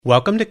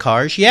Welcome to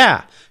Cars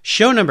Yeah,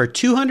 show number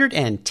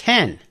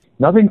 210.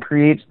 Nothing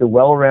creates the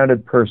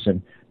well-rounded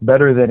person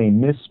better than a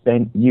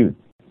misspent youth.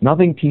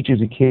 Nothing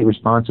teaches a kid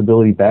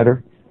responsibility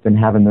better than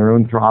having their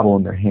own throttle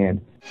in their hand.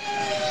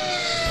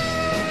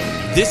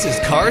 This is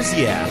Cars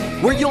Yeah,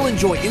 where you'll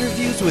enjoy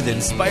interviews with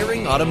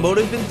inspiring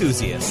automotive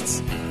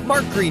enthusiasts.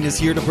 Mark Green is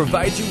here to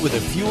provide you with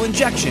a fuel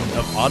injection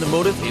of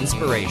automotive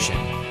inspiration.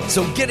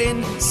 So get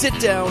in, sit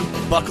down,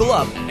 buckle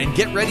up, and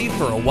get ready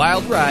for a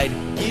wild ride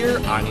here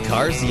on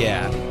Cars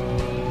Yeah.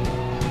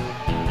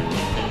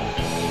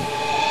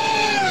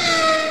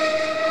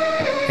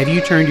 Have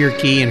you turned your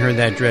key and heard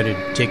that dreaded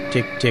tick,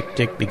 tick, tick,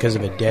 tick because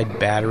of a dead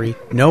battery?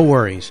 No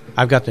worries.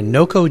 I've got the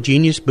NOCO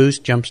Genius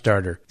Boost Jump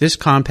Starter. This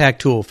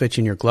compact tool fits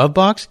in your glove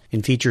box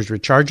and features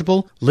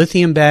rechargeable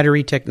lithium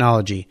battery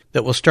technology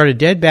that will start a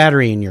dead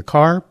battery in your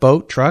car,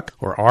 boat, truck,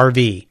 or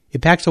RV.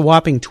 It packs a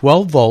whopping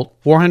 12-volt,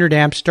 400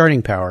 amp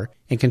starting power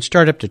and can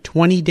start up to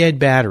 20 dead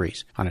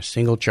batteries on a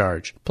single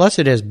charge. Plus,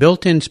 it has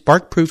built-in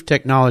spark-proof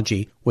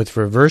technology with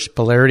reverse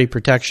polarity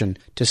protection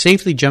to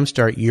safely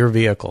jumpstart your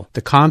vehicle.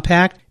 The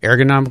compact,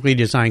 ergonomically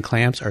designed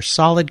clamps are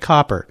solid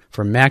copper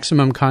for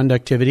maximum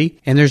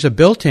conductivity, and there's a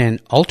built-in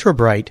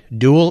ultra-bright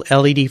dual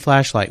LED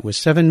flashlight with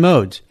 7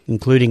 modes,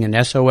 including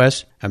an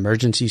SOS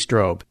emergency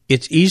strobe.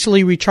 It's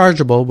easily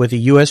rechargeable with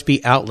a USB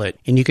outlet,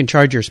 and you can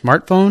charge your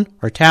smartphone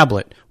or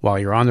tablet while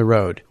you're on the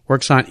road.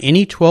 Works on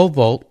any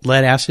 12-volt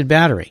lead-acid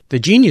battery. The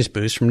Genius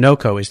Boost from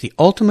NOCO is the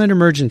ultimate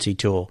emergency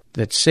tool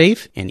that's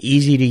safe and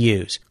easy to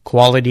use.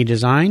 Quality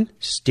design,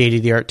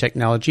 state-of-the-art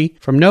technology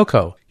from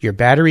NOCO, your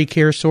battery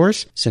care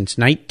source since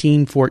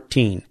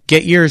 1914.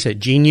 Get yours at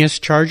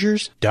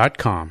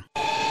geniuschargers.com.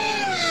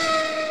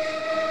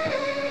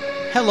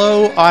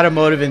 Hello,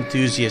 automotive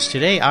enthusiasts.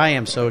 Today I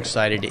am so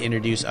excited to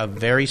introduce a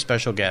very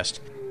special guest,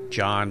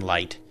 John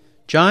Light.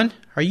 John,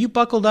 are you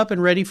buckled up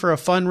and ready for a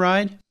fun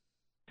ride?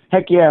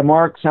 Heck yeah,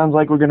 Mark. Sounds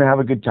like we're going to have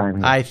a good time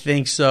here. I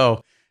think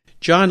so.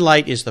 John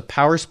Light is the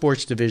Power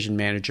Sports Division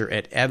Manager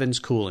at Evans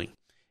Cooling.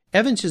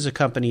 Evans is a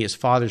company his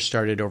father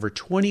started over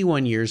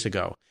 21 years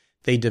ago.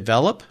 They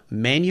develop,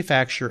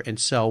 manufacture, and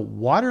sell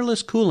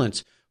waterless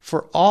coolants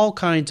for all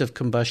kinds of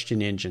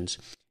combustion engines,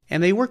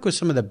 and they work with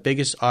some of the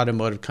biggest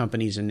automotive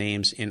companies and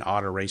names in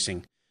auto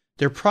racing.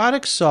 Their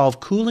products solve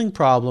cooling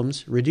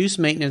problems, reduce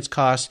maintenance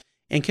costs,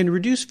 and can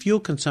reduce fuel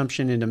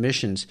consumption and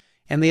emissions,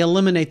 and they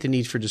eliminate the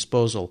need for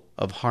disposal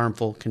of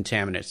harmful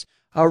contaminants.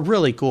 A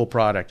really cool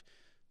product.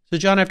 So,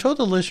 John, I've told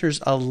the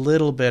listeners a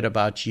little bit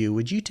about you.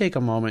 Would you take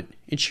a moment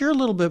and share a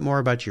little bit more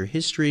about your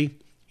history,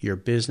 your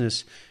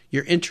business,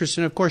 your interest,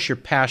 and, of course, your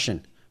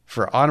passion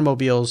for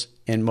automobiles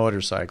and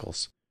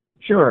motorcycles?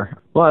 Sure.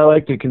 Well, I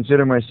like to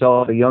consider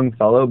myself a young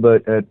fellow,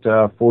 but at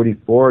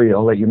 44,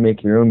 I'll let you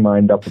make your own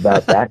mind up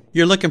about that.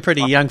 You're looking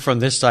pretty young from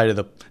this side of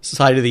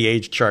the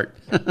age chart.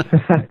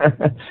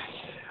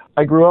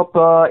 I grew up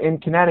in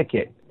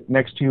Connecticut,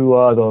 next to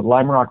the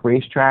Lime Rock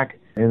racetrack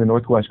in the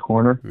northwest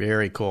corner.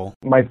 Very cool.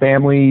 My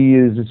family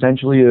is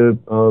essentially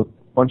a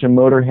bunch of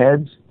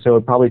motorheads, so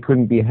it probably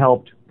couldn't be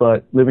helped,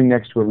 but living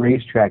next to a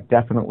racetrack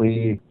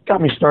definitely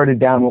got me started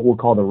down what we'll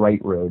call the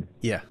right road.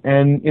 Yeah.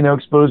 And,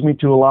 exposed me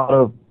to a lot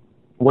of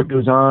what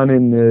goes on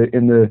in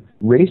the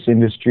race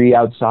industry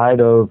outside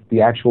of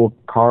the actual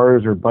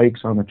cars or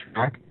bikes on the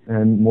track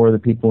and more of the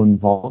people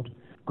involved.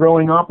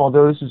 Growing up,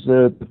 although this is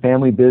a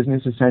family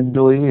business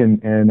essentially,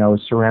 and I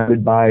was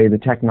surrounded by the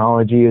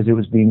technology as it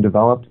was being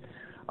developed,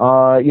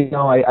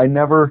 I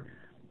never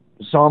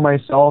saw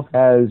myself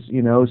as,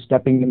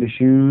 stepping into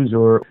shoes,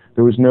 or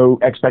there was no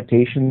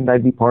expectation that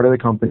I'd be part of the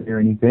company or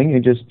anything.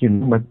 It just,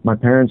 my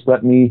parents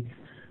let me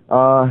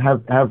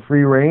have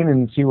free reign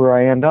and see where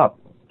I end up.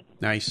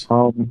 Nice.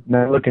 Now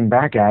looking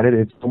back at it,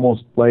 it's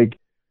almost like,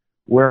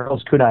 where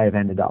else could I have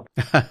ended up?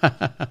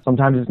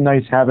 Sometimes it's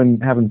nice having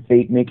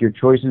fate make your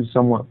choices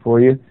somewhat for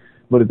you,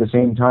 but at the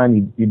same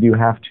time, you do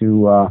have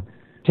to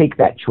take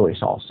that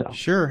choice also.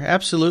 Sure,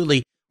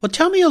 absolutely. Well,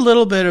 tell me a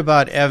little bit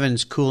about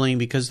Evans Cooling,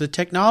 because the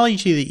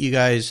technology that you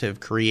guys have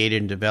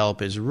created and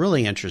developed is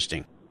really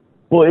interesting.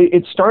 Well,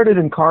 it started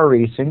in car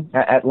racing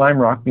at Lime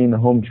Rock, being the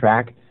home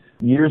track,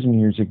 years and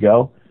years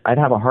ago. I'd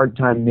have a hard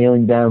time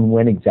nailing down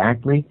when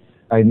exactly.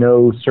 I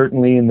know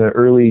certainly in the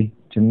early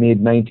to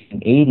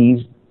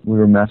mid-1980s, we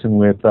were messing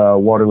with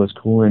waterless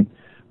coolant.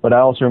 But I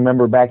also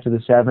remember back to the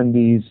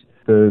 70s,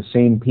 the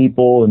same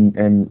people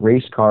and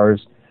race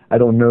cars. I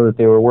don't know that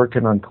they were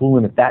working on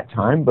coolant at that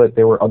time, but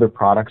there were other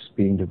products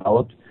being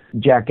developed.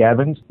 Jack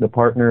Evans, the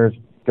partner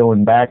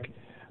going back,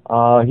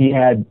 he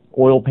had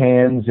oil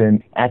pans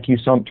and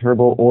AccuSump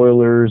turbo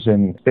oilers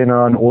and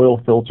spin-on oil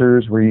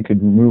filters where you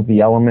could remove the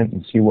element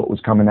and see what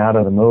was coming out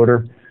of the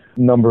motor. A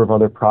number of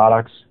other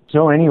products.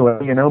 So anyway,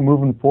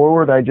 moving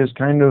forward, I just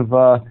kind of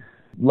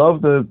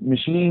love the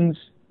machines,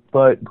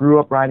 but grew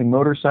up riding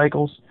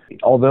motorcycles.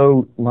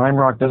 Although Lime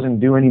Rock doesn't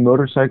do any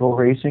motorcycle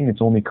racing, it's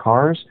only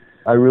cars,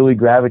 I really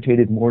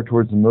gravitated more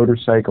towards the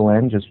motorcycle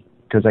end just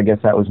because I guess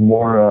that was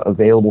more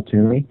available to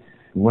me.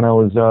 When I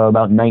was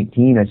about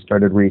 19, I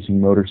started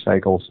racing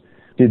motorcycles.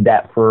 Did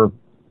that for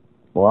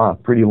a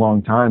pretty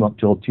long time, up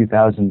till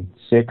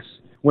 2006,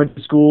 went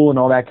to school and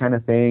all that kind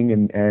of thing,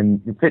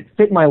 and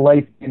fit my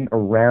life in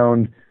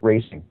around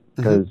racing,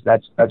 because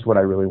that's what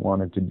I really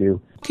wanted to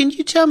do. Can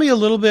you tell me a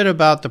little bit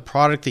about the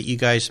product that you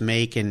guys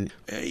make? And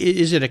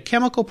is it a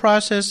chemical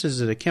process?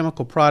 Is it a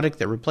chemical product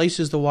that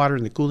replaces the water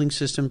in the cooling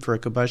system for a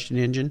combustion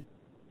engine?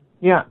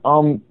 Yeah,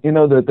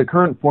 the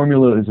current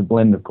formula is a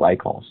blend of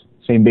glycols,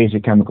 same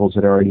basic chemicals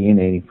that are already in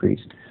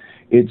antifreeze.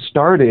 It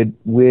started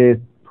with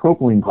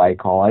propylene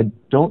glycol. I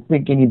don't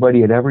think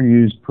anybody had ever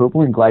used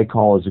propylene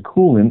glycol as a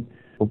coolant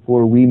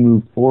before we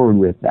moved forward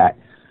with that.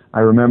 I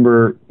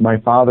remember my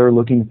father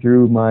looking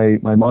through my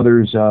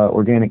mother's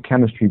organic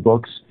chemistry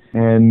books,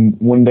 and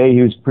one day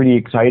he was pretty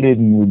excited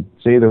and would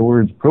say the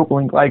words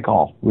propylene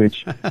glycol,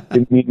 which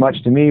didn't mean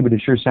much to me, but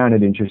it sure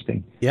sounded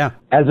interesting. Yeah.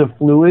 As a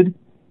fluid,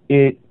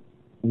 it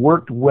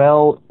worked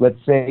well, let's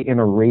say, in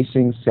a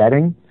racing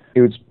setting.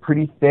 It was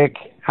pretty thick,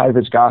 high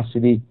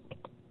viscosity,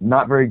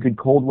 not very good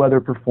cold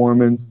weather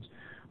performance.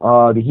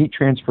 The heat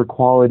transfer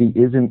quality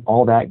isn't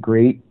all that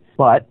great,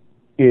 but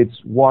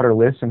it's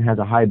waterless and has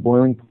a high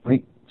boiling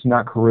point. It's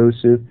not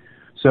corrosive.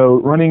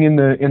 So running in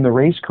the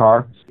race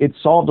car, it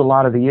solved a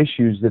lot of the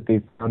issues that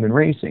they found in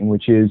racing,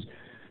 which is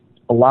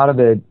a lot of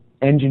the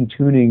engine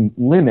tuning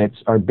limits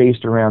are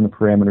based around the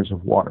parameters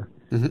of water.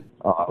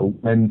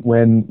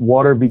 When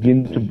water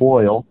begins to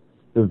boil,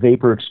 the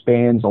vapor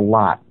expands a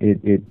lot.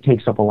 It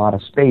takes up a lot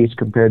of space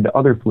compared to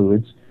other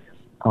fluids.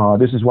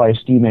 This is why a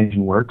steam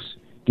engine works.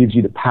 Gives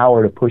you the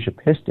power to push a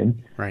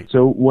piston. Right.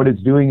 So what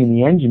it's doing in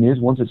the engine is,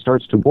 once it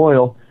starts to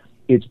boil,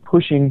 it's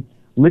pushing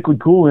liquid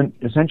coolant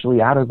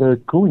essentially out of the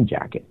cooling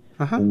jacket.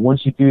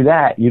 Once you do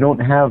that, you don't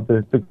have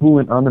the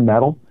coolant on the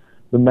metal.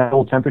 The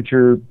metal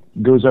temperature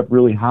goes up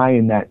really high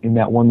in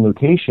that one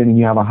location, and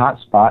you have a hot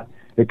spot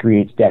that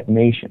creates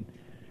detonation.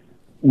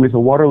 With a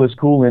waterless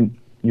coolant,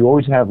 you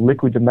always have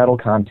liquid to metal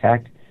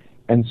contact,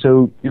 and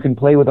so you can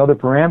play with other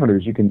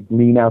parameters. You can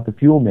lean out the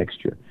fuel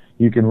mixture.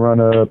 You can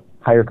run a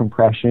higher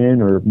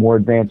compression or more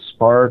advanced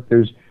spark.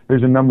 There's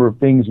a number of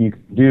things you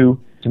can do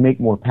to make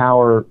more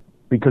power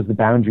because the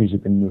boundaries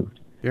have been moved.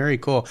 Very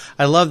cool.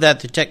 I love that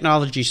the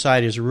technology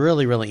side is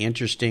really, really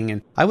interesting.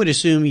 And I would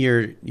assume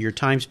your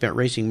time spent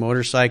racing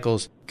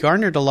motorcycles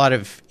garnered a lot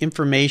of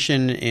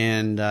information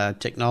and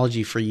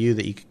technology for you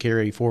that you could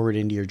carry forward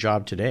into your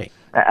job today.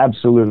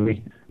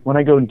 Absolutely. When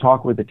I go and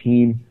talk with a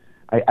team,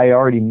 I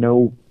already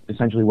know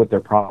essentially what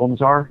their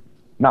problems are.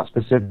 Not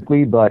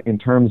specifically, but in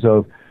terms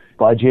of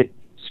budget,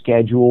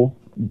 schedule,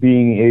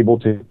 being able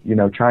to,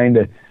 trying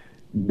to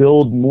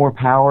build more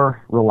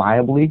power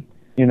reliably.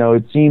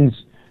 It seems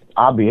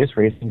obvious,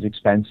 racing's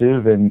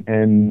expensive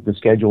and the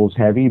schedule is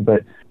heavy,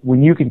 but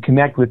when you can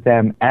connect with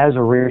them as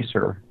a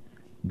racer,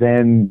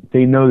 then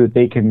they know that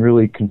they can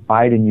really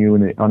confide in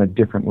you on a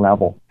different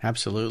level.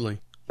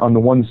 Absolutely. On the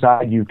one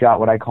side, you've got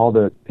what I call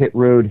the pit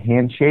road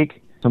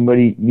handshake.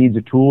 Somebody needs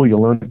a tool, you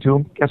loan it to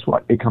them. Guess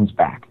what? It comes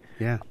back.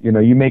 Yeah.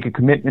 You make a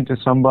commitment to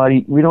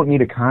somebody. We don't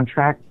need a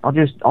contract.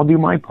 I'll do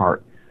my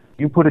part.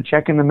 You put a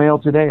check in the mail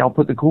today, I'll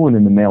put the coolant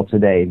in the mail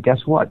today. And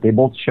guess what? They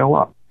both show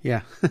up.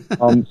 Yeah.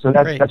 So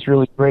that's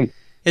really great.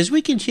 As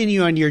we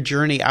continue on your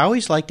journey, I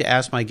always like to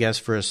ask my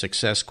guests for a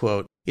success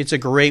quote. It's a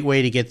great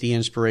way to get the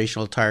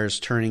inspirational tires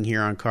turning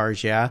here on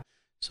Cars Yeah.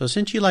 So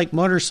since you like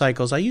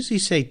motorcycles, I usually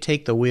say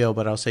take the wheel,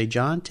 but I'll say,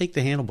 John, take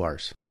the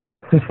handlebars.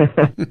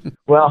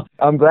 Well,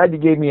 I'm glad you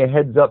gave me a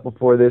heads up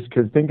before this,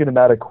 because thinking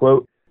about a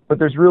quote, but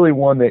there's really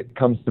one that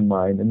comes to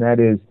mind, and that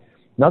is,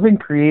 nothing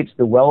creates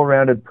the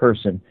well-rounded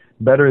person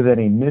better than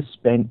a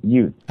misspent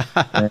youth.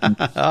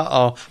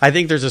 Uh-oh. I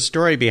think there's a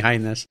story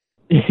behind this.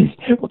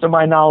 Well, to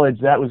my knowledge,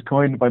 that was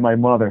coined by my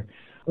mother.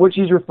 What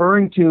she's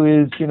referring to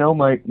is,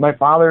 my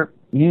father,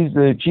 he's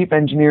the chief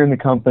engineer in the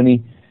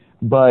company,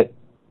 but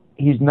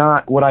he's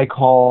not what I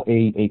call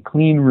a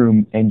clean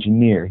room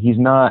engineer. He's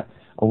not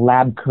a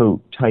lab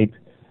coat type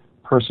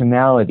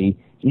personality.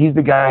 He's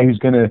the guy who's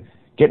going to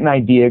get an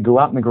idea, go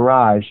out in the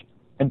garage,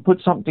 and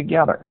put something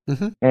together,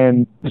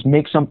 and just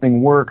make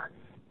something work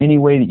any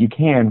way that you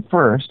can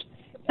first,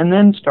 and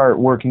then start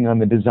working on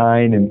the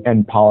design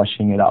and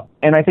polishing it up.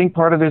 And I think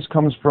part of this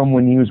comes from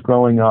when he was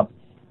growing up.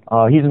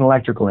 He's an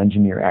electrical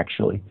engineer,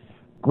 actually.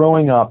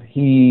 Growing up,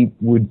 he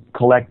would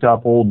collect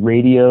up old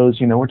radios,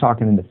 we're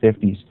talking in the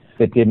 50s,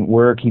 that didn't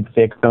work. He'd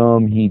fix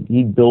them.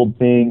 He'd build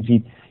things.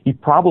 He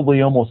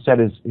probably almost set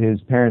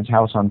his parents'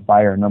 house on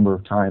fire a number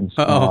of times.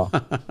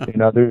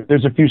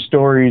 There's a few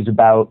stories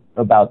about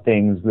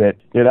things that,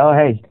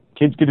 hey,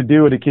 kid's going to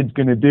do what a kid's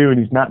going to do, and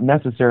he's not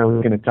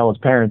necessarily going to tell his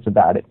parents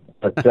about it.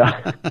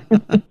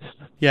 But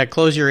yeah,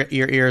 close your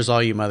ears,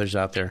 all you mothers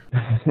out there.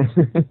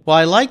 Well,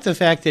 I like the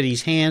fact that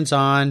he's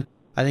hands-on.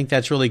 I think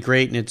that's really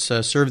great, and it's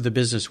served the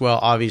business well,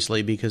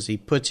 obviously, because he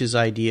puts his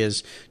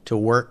ideas to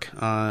work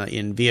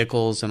in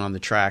vehicles and on the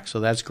track, so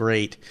that's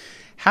great.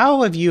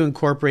 How have you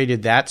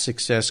incorporated that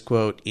success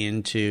quote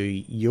into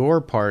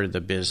your part of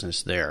the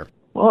business there?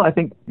 Well, I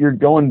think you're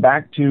going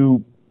back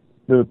to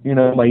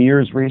my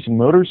years racing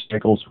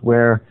motorcycles,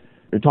 where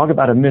you talk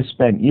about a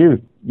misspent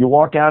youth. You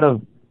walk out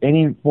of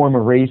any form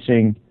of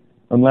racing,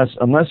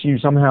 unless you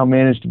somehow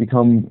manage to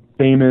become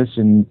famous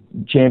and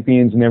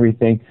champions and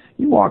everything,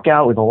 you walk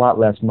out with a lot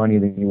less money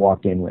than you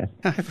walked in with.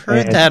 I've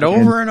heard that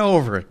over and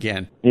over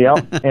again.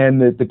 Yeah,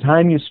 and the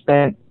time you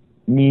spent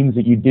means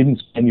that you didn't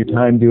spend your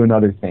time doing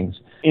other things.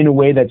 In a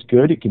way that's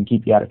good. It can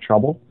keep you out of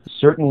trouble.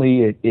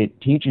 Certainly,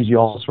 it teaches you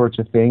all sorts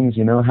of things,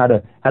 how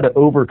to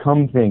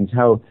overcome things,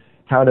 how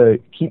to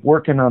keep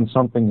working on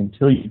something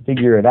until you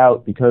figure it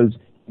out, because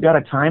you got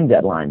a time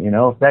deadline.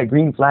 If that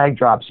green flag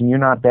drops and you're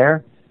not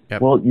there,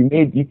 yep. Well,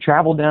 you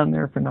traveled down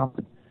there for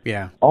nothing.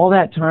 Yeah. All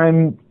that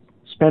time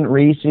spent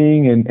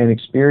racing and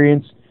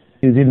experience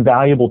is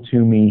invaluable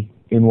to me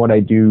in what I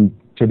do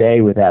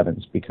today with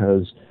Evans,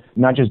 because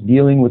not just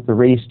dealing with the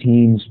race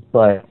teams,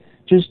 but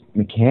just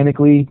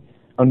mechanically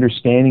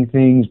understanding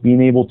things,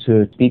 being able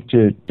to speak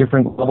to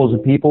different levels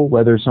of people,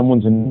 whether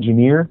someone's an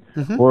engineer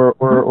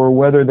or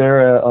whether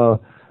they're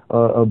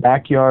a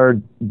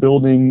backyard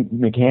building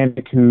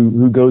mechanic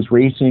who goes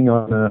racing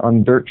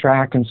on dirt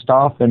track and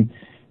stuff, and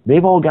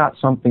they've all got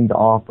something to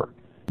offer.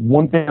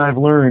 One thing I've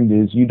learned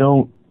is you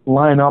don't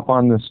line up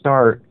on the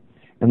start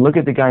and look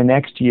at the guy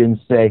next to you and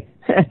say,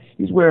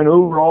 he's wearing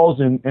overalls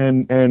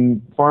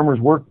and farmer's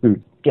work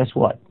boots. Guess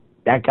what?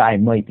 That guy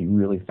might be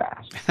really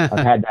fast. I've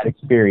had that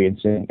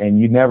experience, and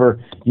you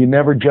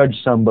never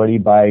judge somebody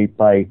by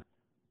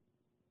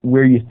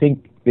where you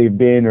think they've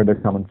been or they're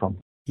coming from.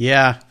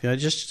 Yeah,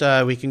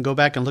 we can go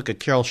back and look at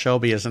Carroll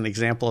Shelby as an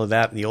example of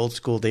that in the old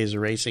school days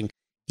of racing.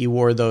 He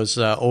wore those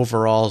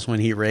overalls when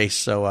he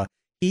raced, so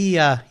he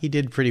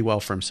did pretty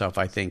well for himself,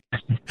 I think.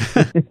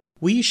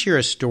 Will you share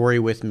a story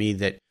with me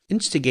that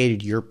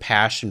instigated your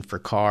passion for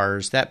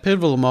cars, that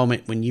pivotal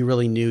moment when you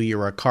really knew you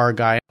were a car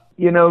guy?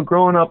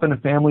 Growing up in a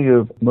family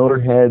of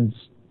motorheads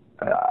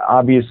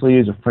obviously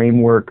is a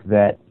framework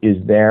that is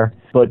there.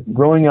 But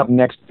growing up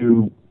next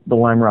to the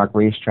Lime Rock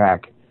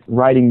racetrack,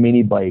 riding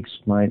mini bikes,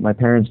 my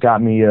parents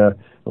got me a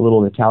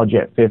little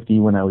Italjet 50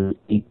 when I was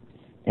 8.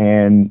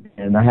 And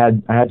I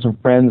had some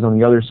friends on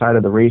the other side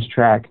of the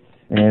racetrack,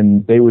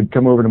 and they would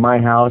come over to my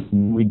house,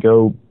 and we'd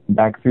go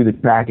back through the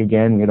track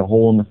again. We had a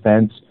hole in the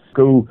fence,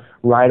 go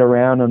ride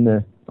around on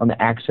the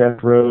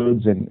access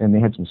roads, and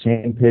they had some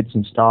sand pits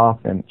and stuff,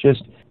 and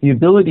just the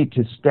ability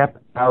to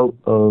step out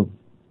of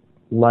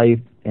life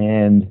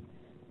and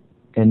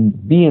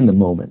be in the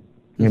moment.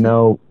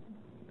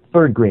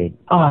 Third grade,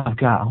 I've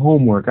got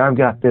homework, I've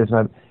got this.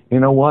 You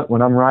know what?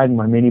 When I'm riding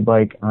my mini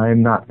bike,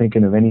 I'm not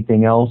thinking of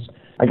anything else.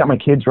 I got my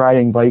kids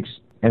riding bikes,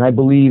 and I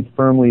believe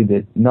firmly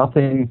that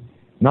nothing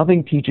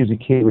teaches a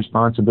kid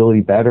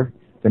responsibility better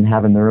than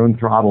having their own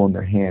throttle in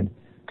their hand,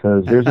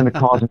 because there's a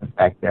cause and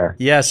effect there.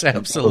 Yes,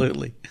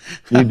 absolutely.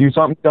 You do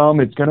something dumb,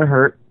 it's going to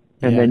hurt,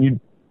 and then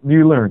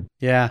you learn.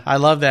 Yeah, I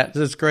love that.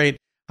 That's great.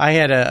 I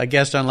had a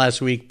guest on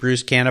last week,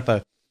 Bruce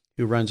Canepa,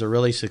 who runs a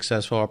really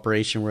successful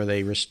operation where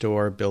they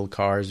build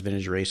cars,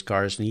 vintage race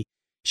cars, and he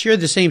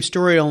shared the same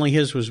story, only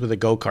his was with a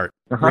go-kart,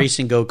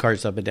 racing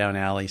go-karts up and down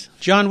alleys.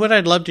 John, what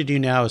I'd love to do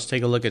now is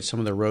take a look at some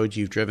of the roads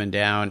you've driven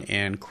down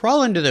and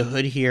crawl under the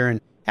hood here and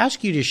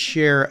ask you to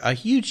share a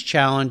huge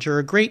challenge or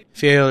a great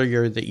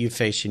failure that you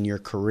faced in your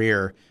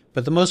career.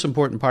 But the most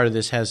important part of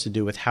this has to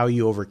do with how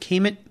you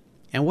overcame it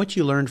and what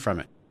you learned from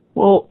it.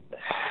 Well,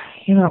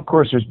 of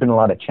course, there's been a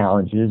lot of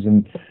challenges,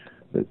 and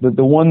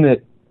the one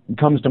that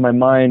comes to my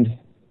mind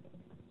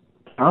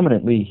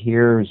prominently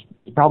here is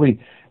probably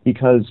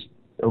because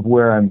of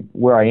where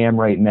I am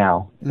right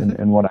now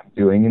and what I'm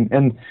doing,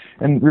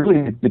 and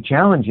really the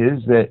challenge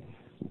is that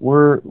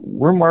we're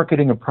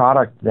marketing a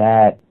product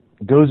that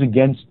goes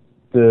against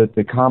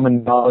the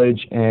common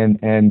knowledge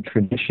and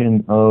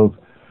tradition of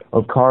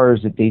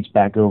cars that dates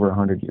back over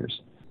 100 years.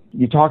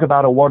 You talk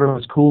about a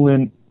waterless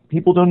coolant,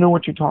 people don't know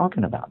what you're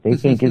talking about. They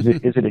think, is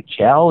it a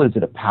gel? Is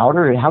it a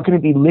powder? How can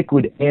it be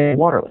liquid and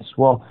waterless?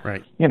 Well,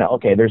 right.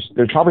 Okay, there's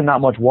probably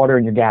not much water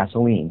in your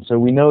gasoline, so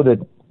we know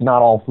that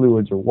not all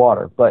fluids are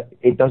water, but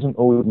it doesn't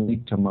always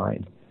lead to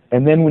mind.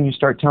 And then when you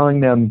start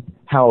telling them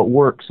how it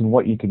works and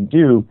what you can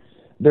do,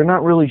 they're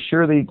not really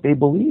sure they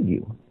believe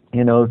you.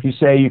 If you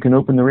say you can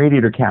open the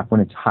radiator cap when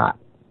it's hot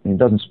and it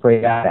doesn't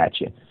spray out at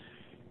you,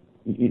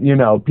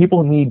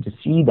 people need to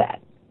see that.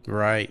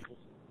 Right.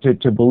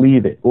 To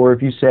believe it. Or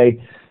if you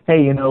say,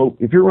 hey,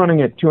 if you're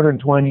running at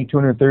 220,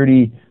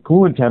 230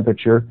 coolant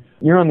temperature,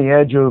 you're on the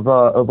edge of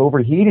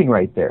overheating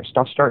right there.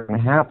 Stuff's starting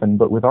to happen,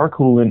 but with our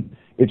coolant,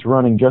 it's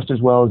running just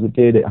as well as it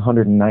did at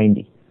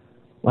 190.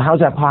 Well, how's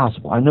that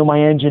possible? I know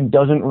my engine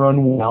doesn't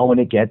run well when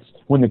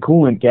the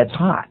coolant gets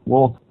hot.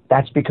 Well,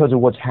 that's because of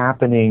what's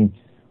happening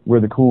where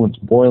the coolant's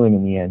boiling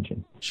in the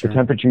engine. Sure. The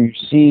temperature you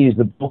see is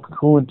the bulk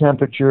coolant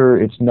temperature.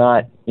 It's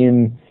not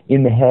in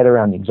the head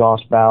around the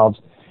exhaust valves.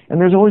 And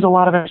there's always a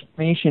lot of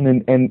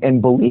explanation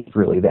and belief,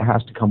 really, that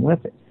has to come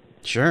with it.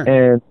 Sure.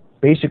 And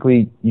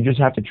basically, you just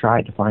have to try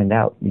it to find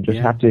out. You just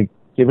have to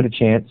give it a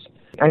chance.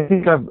 I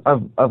think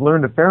I've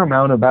learned a fair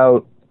amount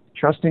about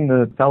trusting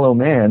the fellow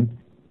man.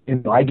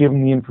 I give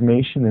them the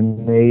information,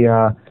 and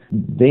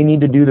they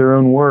need to do their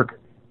own work,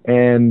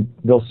 and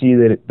they'll see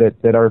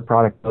that our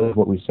product does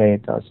what we say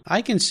it does.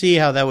 I can see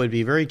how that would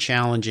be very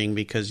challenging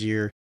because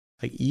you're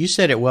Like you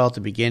said it well at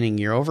the beginning,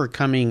 you're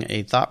overcoming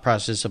a thought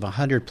process of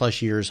 100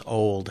 plus years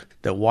old.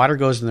 That water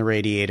goes in the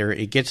radiator,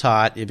 it gets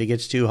hot. If it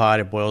gets too hot,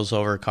 it boils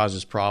over,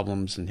 causes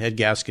problems, and head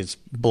gaskets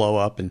blow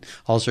up, and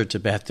all sorts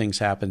of bad things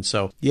happen.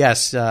 So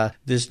yes,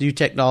 this new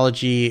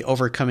technology,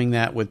 overcoming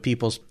that with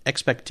people's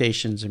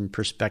expectations and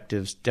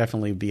perspectives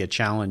definitely would be a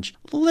challenge.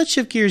 Let's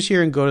shift gears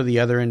here and go to the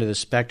other end of the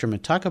spectrum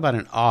and talk about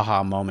an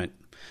aha moment.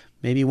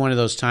 Maybe one of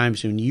those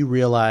times when you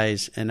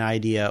realize an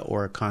idea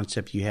or a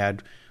concept you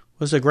had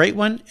was a great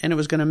one and it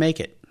was going to make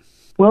it.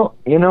 Well,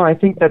 I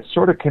think that's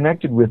sort of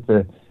connected with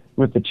the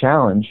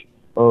challenge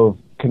of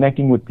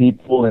connecting with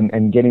people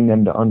and getting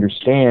them to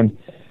understand.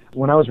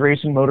 When I was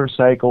racing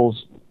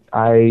motorcycles,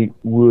 I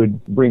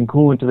would bring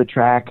coolant to the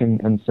track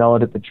and sell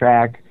it at the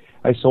track.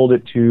 I sold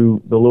it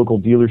to the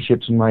local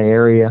dealerships in my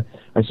area.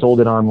 I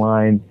sold it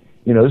online.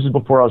 This is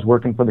before I was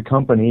working for the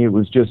company. It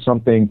was just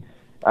something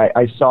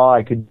I saw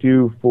I could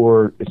do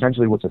for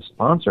essentially what's a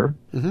sponsor.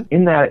 Mm-hmm.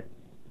 In that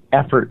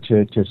effort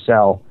to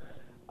sell,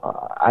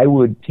 I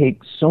would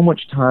take so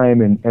much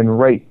time and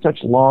write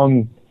such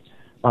long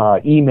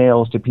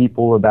emails to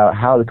people about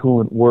how the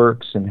coolant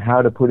works and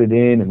how to put it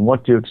in and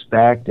what to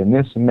expect and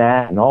this and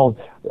that and a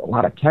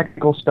lot of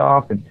technical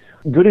stuff and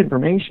good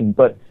information.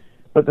 But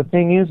the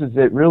thing is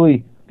that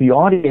really the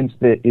audience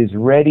that is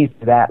ready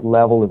for that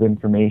level of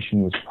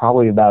information was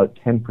probably about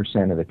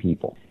 10% of the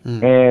people.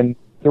 Mm. And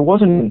there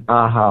wasn't an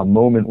aha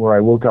moment where I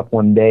woke up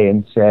one day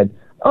and said,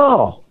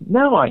 oh,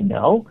 now I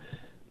know,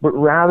 but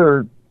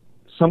rather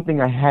something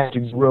I had to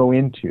grow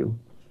into,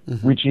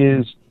 mm-hmm. which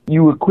is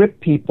you equip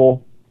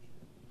people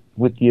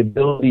with the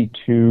ability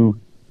to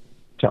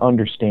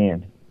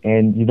understand,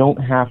 and you don't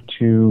have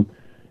to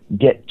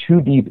get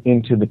too deep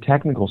into the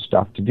technical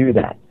stuff to do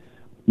that.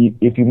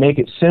 If you make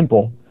it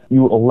simple,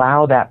 you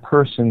allow that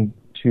person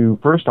to,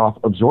 first off,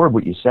 absorb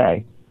what you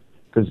say,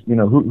 because,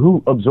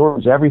 who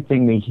absorbs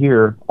everything they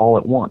hear all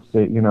at once?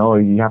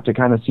 You have to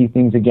kind of see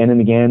things again and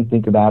again,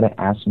 think about it,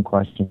 ask some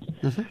questions.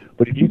 Mm-hmm.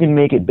 But if you can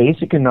make it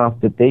basic enough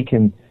that they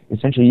can,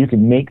 essentially you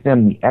can make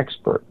them the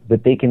expert,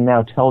 that they can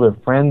now tell their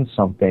friends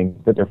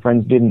something that their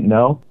friends didn't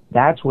know,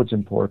 that's what's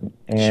important.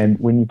 And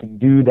when you can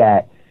do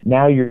that,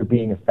 now you're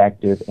being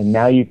effective, and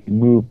now you can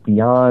move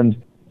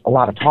beyond a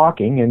lot of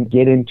talking and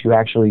get into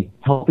actually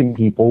helping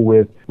people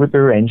with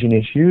their engine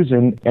issues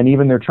and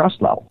even their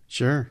trust level.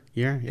 Sure.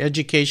 Yeah.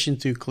 Education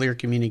through clear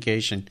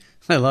communication.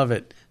 I love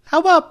it. How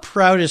about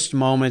proudest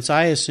moments?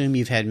 I assume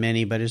you've had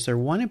many, but is there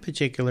one in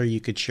particular you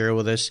could share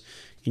with us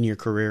in your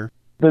career?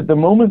 The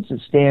moments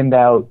that stand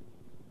out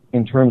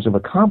in terms of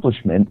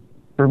accomplishment,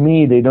 for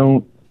me, they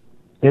don't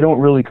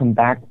really come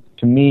back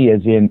to me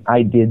as in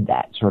I did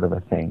that sort of a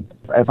thing.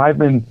 If I've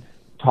been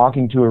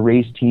talking to a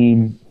race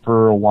team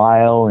for a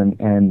while and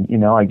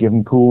I give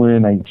them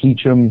coolant, I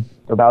teach them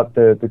about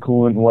the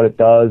coolant and what it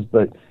does,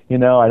 but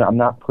I'm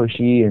not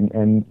pushy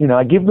and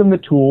I give them the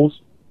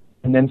tools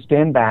and then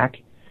stand back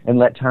and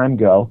let time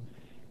go.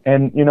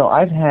 And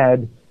I've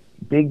had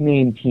big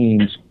name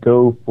teams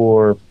go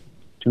for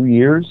 2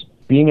 years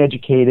being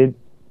educated,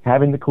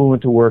 having the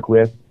coolant to work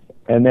with,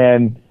 and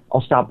then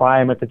I'll stop by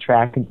them at the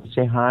track and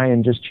say hi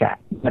and just chat.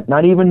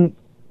 Not even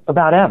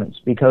about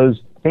Evans, because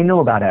they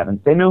know about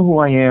Evans. They know who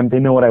I am. They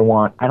know what I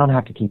want. I don't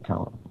have to keep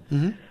telling them.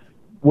 Mm-hmm.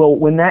 Well,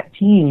 when that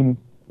team,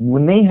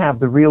 when they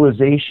have the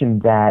realization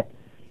that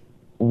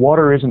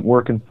water isn't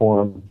working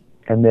for them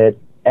and that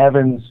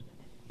Evans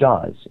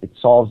does, it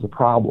solves the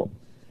problem,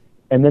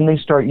 and then they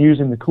start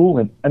using the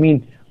coolant,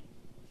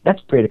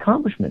 that's a great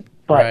accomplishment.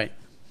 But right.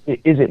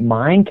 Is it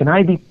mine? Can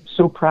I be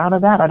so proud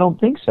of that? I don't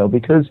think so,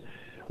 because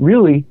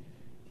really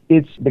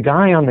it's the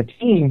guy on the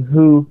team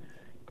who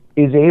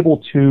is able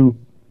to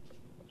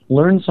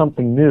learn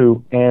something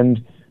new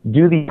and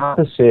do the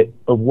opposite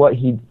of what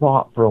he'd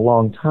thought for a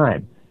long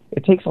time.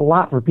 It takes a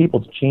lot for people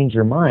to change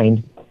their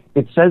mind.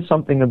 It says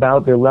something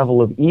about their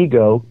level of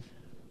ego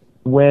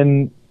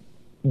when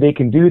they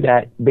can do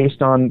that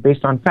based on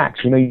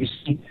facts.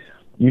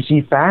 You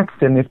see facts,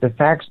 and if the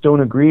facts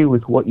don't agree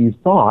with what you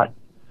thought,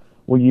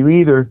 well, you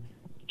either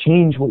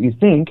change what you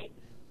think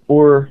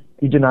or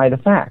you deny the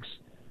facts.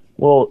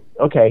 Well,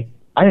 okay,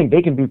 I think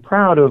they can be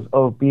proud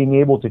of being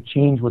able to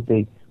change what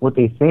they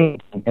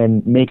think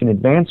and make an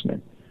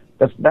advancement.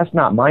 That's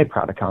not my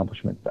proud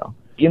accomplishment, though.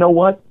 You know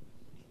what?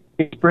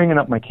 It's bringing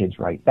up my kids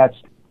right. They're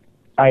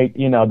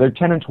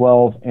 10 and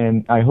 12,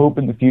 and I hope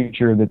in the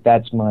future that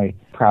that's my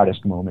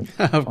proudest moment.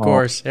 Of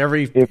course,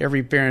 every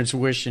parent's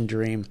wish and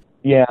dream.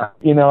 Yeah,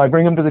 I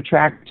bring them to the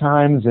track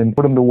times and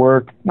put them to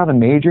work. Nothing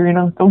major,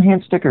 go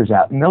hand stickers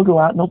out, and they'll go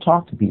out and they'll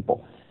talk to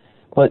people,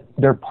 but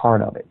they're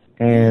part of it.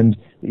 And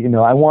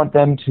I want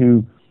them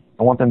to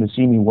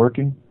see me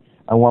working.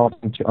 I want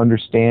them to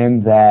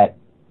understand that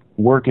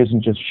work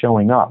isn't just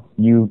showing up.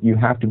 You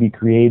have to be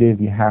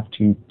creative. You have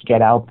to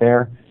get out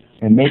there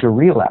and make a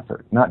real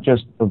effort, not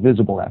just a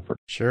visible effort.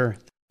 Sure.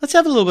 Let's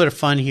have a little bit of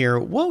fun here.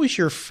 What was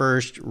your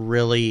first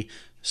really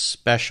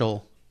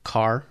special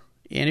car?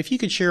 And if you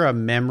could share a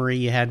memory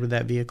you had with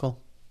that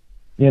vehicle?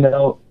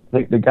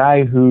 The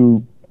guy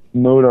who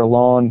mowed our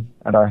lawn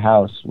at our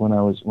house when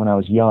I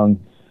was young,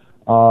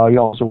 He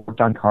also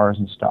worked on cars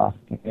and stuff.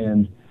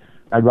 And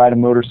I'd ride a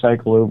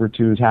motorcycle over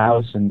to his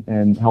house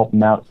and help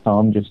him out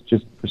some,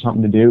 just for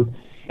something to do.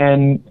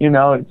 And,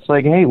 it's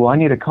like, hey, well, I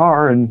need a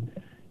car. And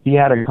he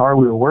had a car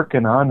we were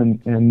working on,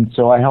 and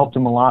so I helped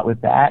him a lot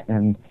with that.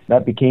 And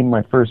that became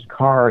my first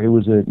car. It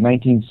was a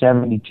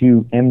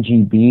 1972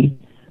 MGB,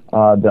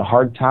 the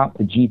hardtop,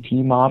 the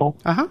GT model.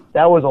 Uh-huh.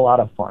 That was a lot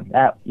of fun.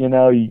 That, you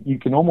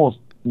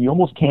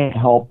almost can't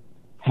help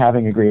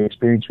having a great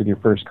experience with your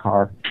first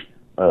car.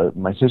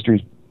 My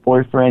sister's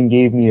boyfriend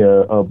gave me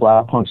a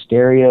Blaupunk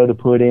stereo to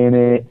put in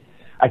it.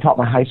 I taught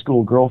my high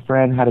school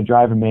girlfriend how to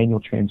drive a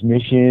manual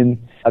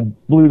transmission. I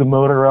blew the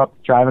motor up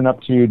driving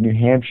up to New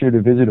Hampshire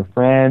to visit a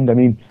friend. I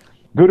mean,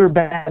 good or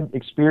bad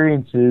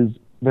experiences,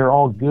 they're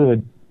all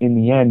good in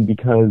the end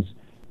because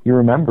you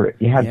remember it.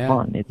 You had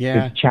fun. It's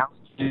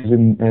challenges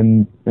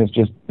and it's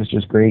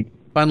just great.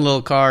 Fun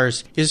little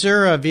cars. Is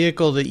there a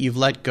vehicle that you've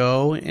let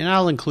go, and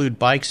I'll include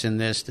bikes in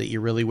this, that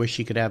you really wish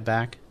you could have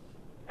back?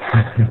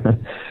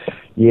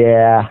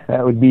 Yeah,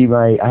 that would be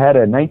I had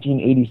a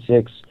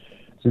 1986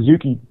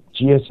 Suzuki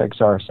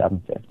GSXR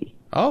 750.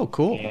 Oh,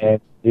 cool. And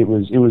it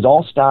was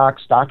all stock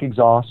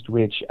exhaust,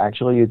 which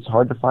actually it's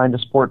hard to find a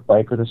sport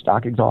bike with a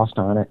stock exhaust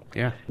on it.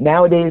 Yeah.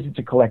 Nowadays it's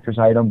a collector's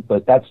item,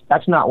 but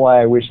that's not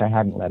why I wish I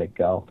hadn't let it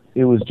go.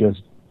 It was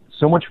just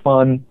so much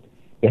fun.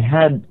 It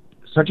had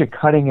such a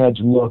cutting edge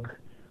look.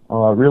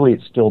 Really,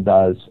 it still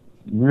does.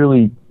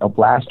 Really a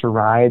blast to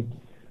ride.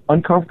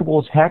 Uncomfortable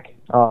as heck.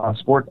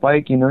 Sport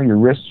bike, your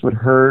wrists would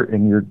hurt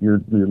and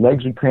your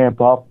legs would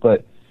cramp up,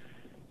 but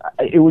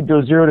it would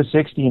go 0 to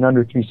 60 in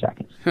under 3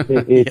 seconds.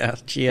 Yeah,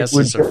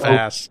 GSs are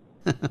fast.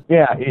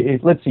 Yeah,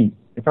 let's see.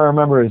 If I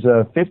remember, it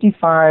was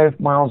 55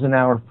 miles an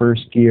hour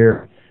first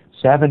gear,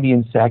 70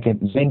 in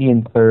second, 90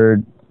 in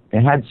third.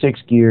 It had 6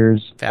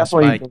 gears. Fast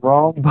Definitely bike. the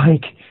wrong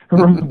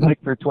bike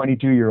for a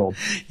 22-year-old.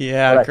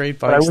 Yeah, great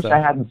bike. But I wish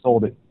I hadn't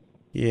sold it.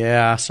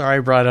 Yeah, sorry I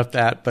brought up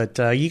that, but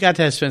you got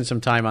to spend some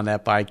time on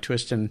that bike,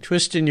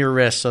 twisting your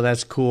wrist, so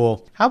that's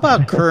cool. How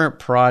about current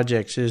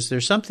projects? Is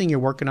there something you're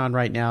working on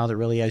right now that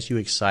really has you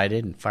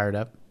excited and fired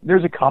up?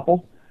 There's a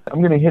couple. I'm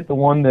going to hit the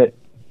one that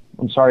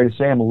I'm sorry to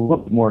say I'm a little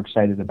bit more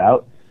excited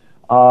about.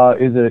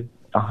 Is a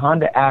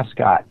Honda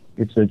Ascot.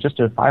 It's just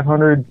a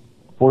 500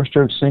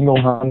 4-stroke single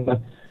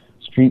Honda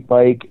street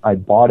bike. I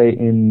bought it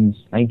in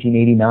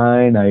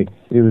 1989.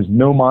 It was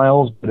no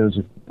miles, but it was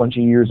a bunch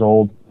of years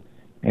old.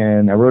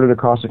 And I rode it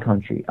across the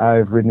country.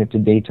 I've ridden it to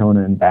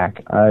Daytona and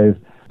back. I've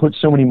put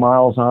so many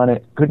miles on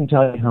it. Couldn't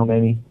tell you how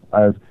many.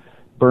 I've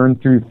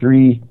burned through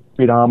 3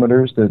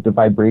 speedometers. The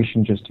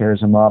vibration just tears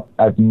them up.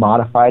 I've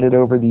modified it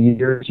over the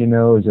years.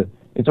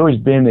 It's always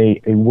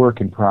been a work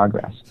in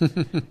progress.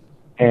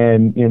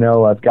 And,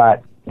 I've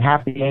got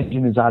half the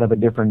engine is out of a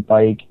different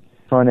bike.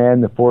 Front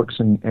end, the forks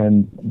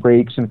and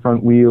brakes and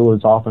front wheel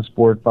is off a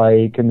sport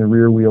bike, and the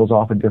rear wheel's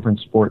off a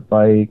different sport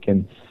bike.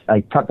 And I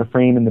cut the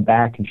frame in the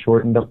back and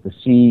shortened up the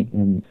seat,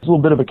 and it's a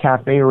little bit of a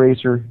cafe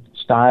racer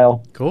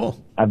style.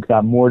 Cool. I've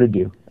got more to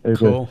do. There's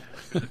cool.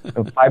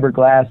 a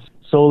fiberglass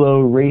solo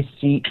race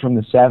seat from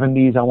the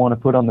 70s I want to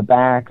put on the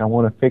back. I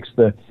want to fix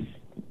the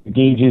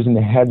gauges in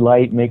the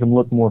headlight, make them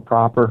look more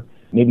proper,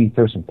 maybe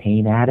throw some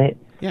paint at it.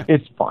 Yeah.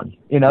 It's fun.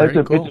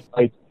 Very cool. It's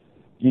like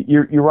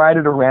you ride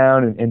it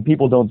around and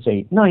people don't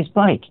say, nice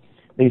bike.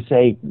 They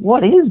say,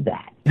 what is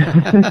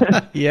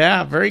that?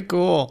 Yeah, very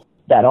cool.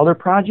 That other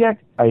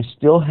project, I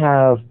still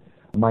have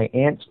my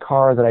aunt's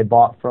car that I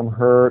bought from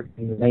her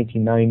in the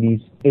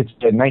 1990s. It's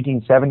a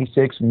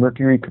 1976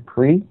 Mercury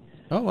Capri.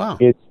 Oh, wow.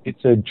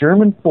 It's a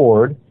German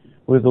Ford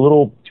with a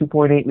little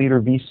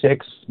 2.8-liter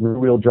V6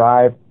 rear-wheel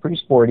drive, pretty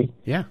sporty.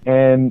 Yeah.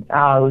 And it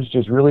was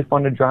just really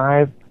fun to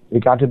drive.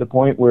 It got to the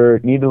point where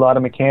it needed a lot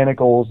of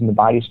mechanicals, and the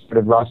body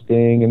started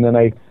rusting. And then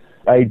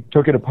I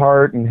took it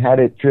apart and had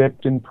it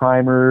dripped and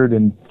primered.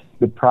 And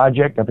the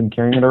project, I've been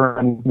carrying it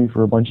around with me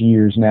for a bunch of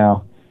years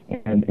now.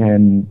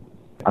 And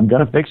I'm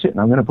going to fix it, and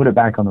I'm going to put it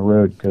back on the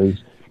road because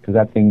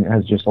that thing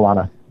has just a lot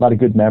of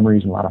good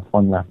memories and a lot of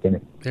fun left in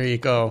it. There you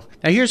go.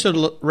 Now, here's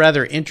a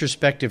rather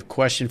introspective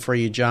question for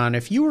you, John.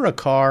 If you were a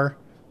car,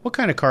 what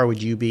kind of car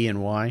would you be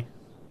and why?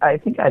 I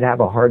think I'd have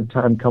a hard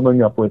time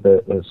coming up with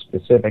a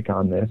specific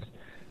on this.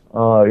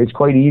 It's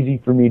quite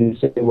easy for me to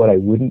say what I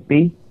wouldn't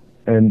be.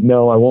 And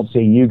no, I won't say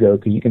Yugo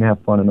because you can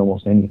have fun in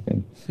almost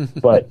anything.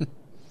 But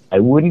I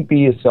wouldn't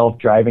be a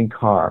self-driving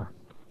car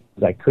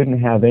because I couldn't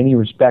have any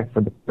respect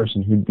for the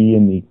person who'd be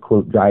in the,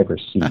 quote,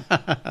 driver's seat.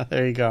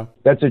 There you go.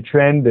 That's a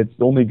trend that's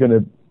only going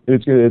to,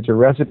 it's a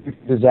recipe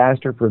for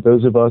disaster for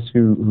those of us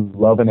who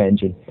love an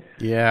engine.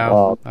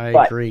 Yeah, I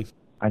agree.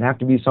 I'd have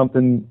to be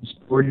something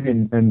sporty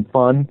and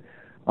fun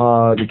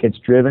that gets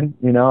driven.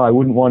 I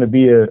wouldn't want to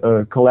be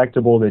a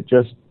collectible that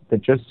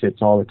just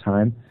sits all the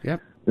time.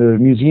 Yep. The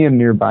museum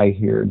nearby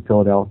here in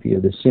Philadelphia,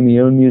 the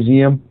Simeone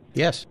Museum.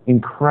 Yes.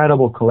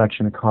 Incredible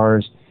collection of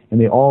cars, and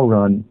they all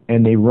run,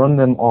 and they run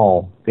them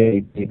all.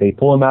 They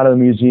pull them out of the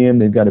museum.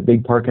 They've got a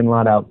big parking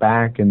lot out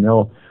back, and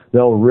they'll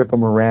rip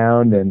them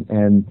around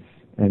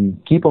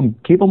and keep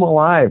them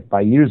alive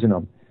by using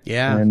them.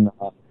 Yeah. And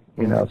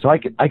So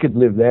I could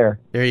live there.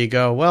 There you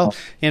go. Well,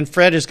 and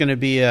Fred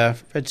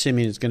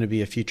Simeon is going to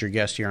be a future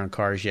guest here on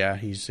Cars Yeah.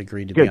 He's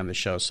agreed to be on the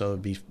show, so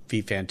it'd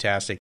be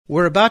fantastic.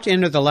 We're about to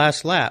enter the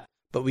last lap,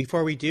 but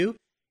before we do,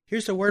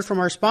 here's a word from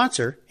our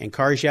sponsor and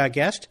Cars Yeah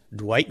guest,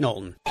 Dwight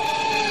Knowlton.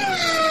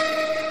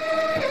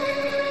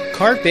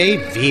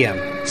 Carpe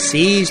Diem.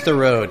 Seize the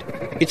road.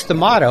 It's the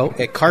motto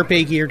at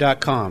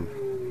carpegear.com,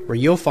 where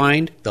you'll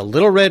find The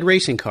Little Red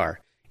Racing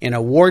Car, an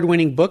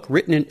award-winning book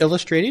written and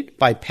illustrated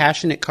by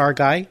passionate car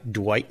guy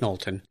Dwight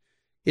Knowlton.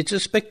 It's a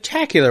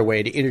spectacular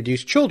way to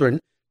introduce children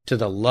to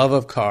the love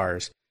of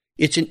cars.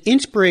 It's an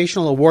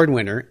inspirational award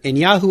winner, and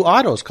Yahoo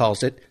Autos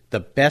calls it the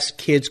best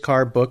kids'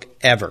 car book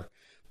ever.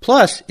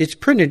 Plus, it's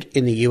printed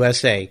in the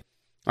USA.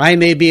 I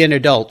may be an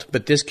adult,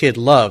 but this kid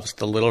loves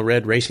the Little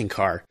Red Racing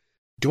Car.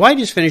 Dwight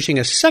is finishing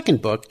a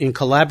second book in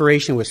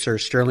collaboration with Sir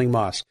Sterling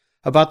Moss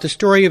about the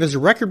story of his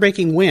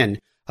record-breaking win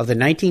of the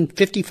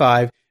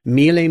 1955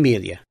 Mille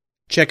Miglia.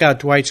 Check out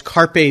Dwight's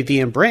Carpe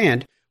Diem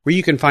brand, where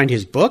you can find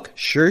his book,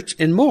 shirts,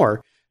 and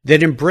more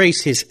that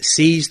embrace his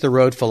Seize the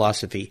Road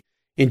philosophy.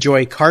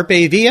 Enjoy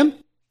Carpe Diem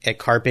at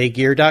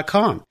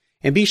carpegear.com,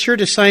 and be sure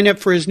to sign up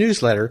for his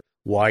newsletter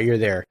while you're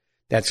there.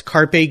 That's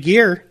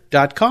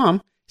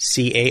carpegear.com,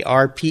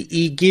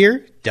 C-A-R-P-E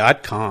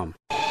gear.com.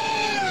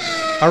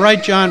 All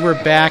right, John,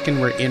 we're back, and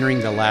we're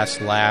entering the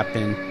last lap,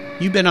 and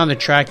you've been on the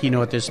track, you know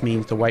what this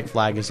means. The white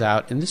flag is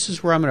out, and this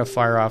is where I'm going to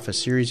fire off a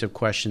series of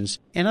questions,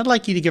 and I'd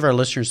like you to give our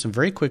listeners some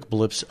very quick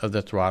blips of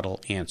the throttle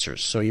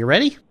answers. So you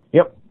ready?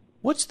 Yep.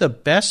 What's the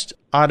best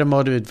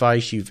automotive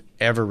advice you've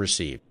ever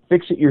received?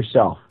 Fix it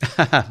yourself.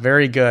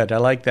 Very good. I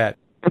like that.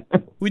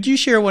 Would you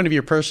share one of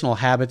your personal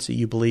habits that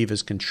you believe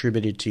has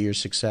contributed to your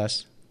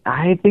success?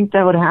 I think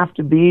that would have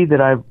to be that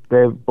I've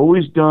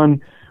always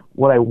done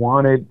what I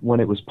wanted when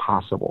it was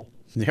possible.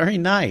 Very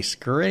nice.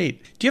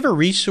 Great. Do you have a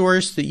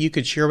resource that you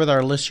could share with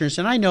our listeners?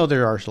 And I know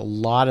there are a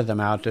lot of them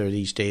out there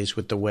these days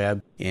with the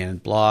web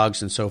and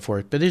blogs and so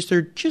forth, but is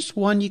there just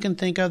one you can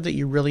think of that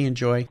you really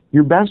enjoy?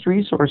 Your best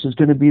resource is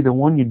going to be the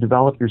one you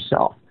develop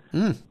yourself.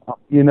 If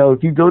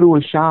you go to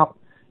a shop,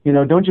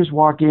 don't just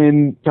walk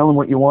in, tell them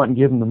what you want and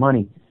give them the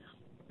money.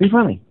 Be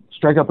friendly.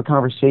 Strike up a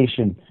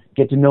conversation.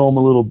 Get to know them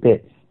a little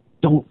bit.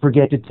 Don't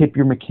forget to tip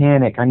your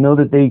mechanic. I know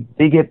that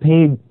they get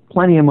paid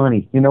plenty of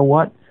money. You know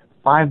what?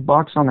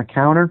 $5 on the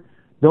counter,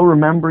 they'll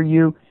remember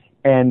you,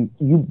 and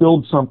you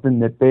build something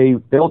that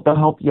they'll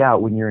help you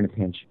out when you're in a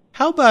pinch.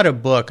 How about a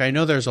book? I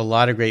know there's a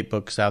lot of great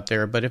books out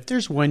there, but if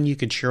there's one you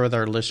could share with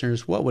our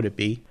listeners, what would it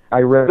be? I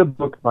read a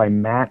book by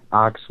Matt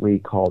Oxley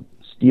called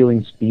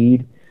Stealing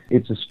Speed.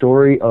 It's a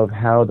story of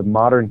how the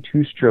modern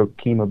two-stroke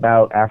came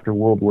about after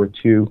World War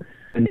II.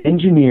 An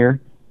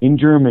engineer in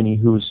Germany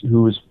who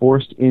was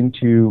forced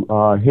into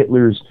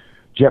Hitler's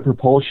jet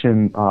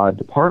propulsion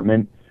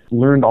department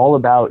learned all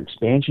about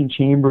expansion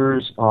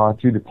chambers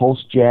through the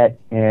pulse jet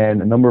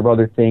and a number of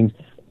other things.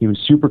 He was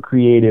super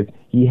creative.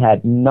 He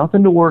had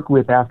nothing to work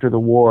with after the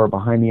war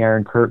behind the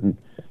Iron Curtain.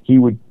 He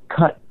would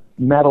cut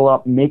metal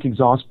up, make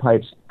exhaust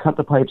pipes, cut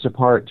the pipes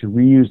apart to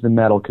reuse the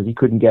metal because he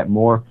couldn't get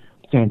more.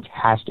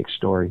 Fantastic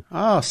story.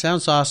 Oh,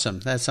 sounds awesome.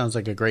 That sounds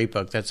like a great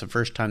book. That's the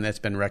first time that's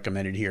been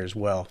recommended here as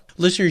well.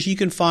 Listeners, you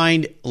can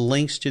find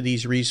links to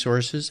these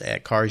resources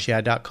at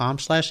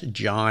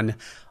carsyeah.com/John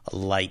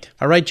Light.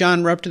 All right,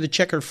 John, we're up to the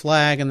checkered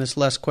flag, and this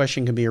last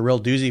question can be a real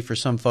doozy for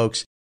some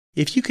folks.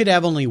 If you could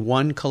have only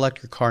one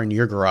collector car in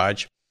your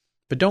garage,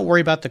 but don't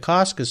worry about the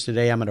cost, because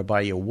today I'm going to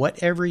buy you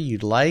whatever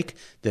you'd like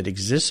that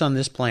exists on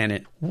this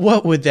planet,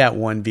 what would that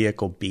one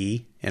vehicle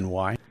be and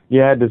why?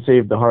 You had to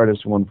save the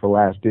hardest one for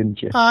last,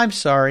 didn't you? I'm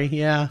sorry,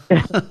 yeah.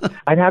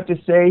 I'd have to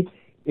say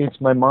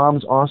it's my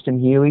mom's Austin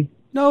Healey.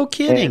 No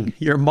kidding.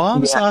 Your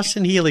mom's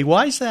Austin Healey.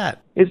 Why is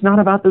that? It's not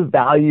about the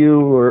value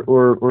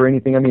or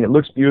anything. I mean, it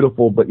looks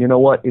beautiful, but you know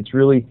what?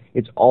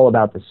 It's all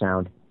about the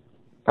sound.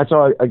 I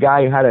saw a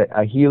guy who had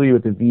a Healey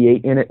with a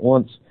V8 in it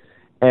once,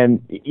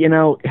 and,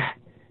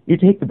 you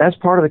take the best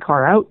part of the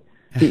car out,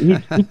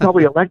 he'd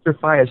probably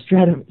electrify a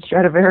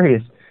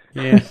Stradivarius.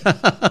 Yeah.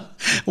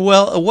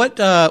 Well, what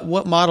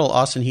model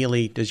Austin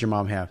Healey does your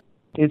mom have?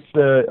 It's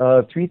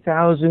the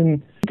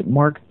 3000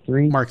 Mark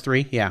III. Mark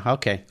III? Yeah.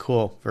 Okay.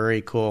 Cool.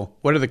 Very cool.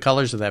 What are the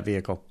colors of that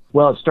vehicle?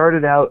 Well, it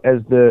started out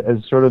as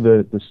sort of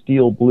the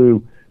steel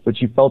blue, but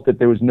she felt that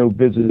there was no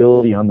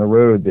visibility on the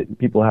road, that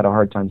people had a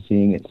hard time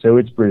seeing it. So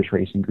it's British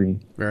Racing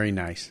Green. Very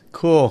nice.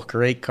 Cool.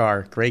 Great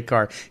car. Great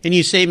car. And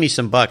you saved me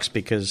some bucks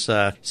because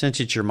since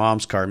it's your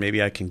mom's car,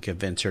 maybe I can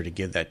convince her to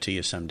give that to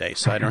you someday.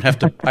 So I don't have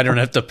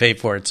to pay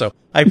for it. So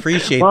I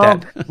appreciate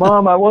that.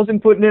 Mom, I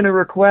wasn't putting in a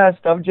request.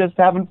 I'm just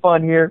having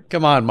fun here.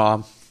 Come on,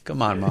 Mom.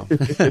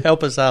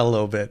 Help us out a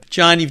little bit.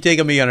 John, you've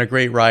taken me on a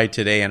great ride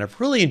today, and I've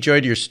really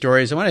enjoyed your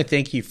stories. I want to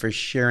thank you for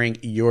sharing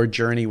your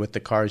journey with the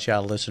Cars Yeah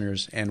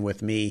listeners and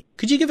with me.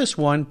 Could you give us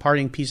one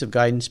parting piece of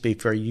guidance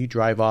before you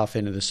drive off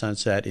into the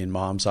sunset in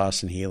Mom's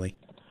Austin Healey?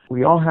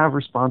 We all have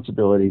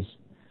responsibilities,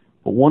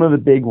 but one of the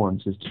big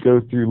ones is to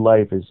go through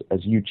life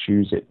as you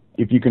choose it.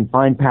 If you can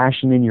find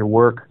passion in your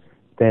work,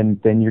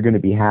 then you're going to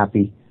be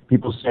happy.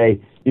 People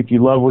say, if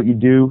you love what you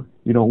do,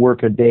 you don't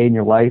work a day in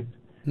your life.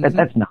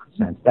 That's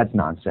nonsense. That's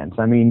nonsense.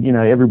 I mean,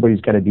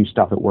 everybody's got to do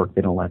stuff at work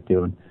they don't like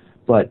doing.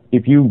 But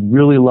if you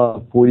really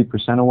love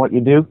 40% of what you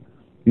do,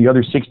 the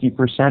other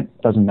 60%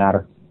 doesn't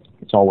matter.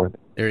 It's all worth it.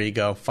 There you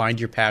go. Find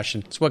your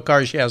passion. It's what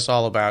Cars Yeah is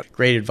all about.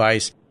 Great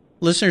advice.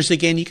 Listeners,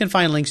 again, you can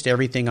find links to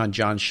everything on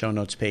John's show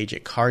notes page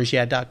at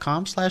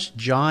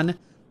carsyeah.com/John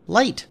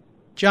Light.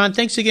 John,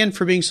 thanks again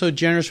for being so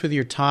generous with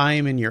your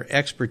time and your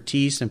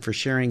expertise and for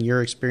sharing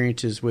your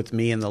experiences with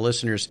me and the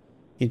listeners.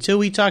 Until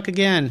we talk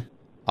again,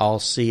 I'll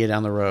see you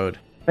down the road.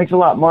 Thanks a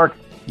lot, Mark.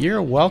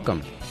 You're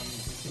welcome.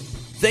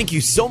 Thank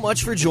you so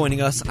much for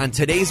joining us on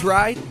today's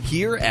ride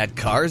here at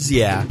Cars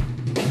Yeah.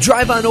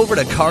 Drive on over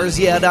to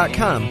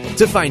carsyeah.com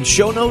to find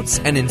show notes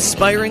and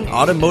inspiring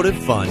automotive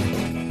fun.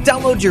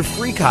 Download your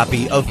free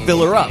copy of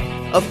Filler Up,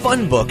 a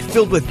fun book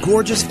filled with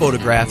gorgeous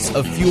photographs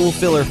of fuel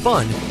filler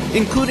fun,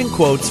 including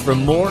quotes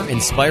from more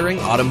inspiring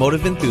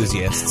automotive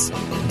enthusiasts.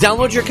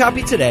 Download your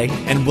copy today,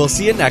 and we'll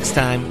see you next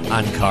time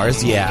on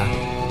Cars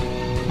Yeah.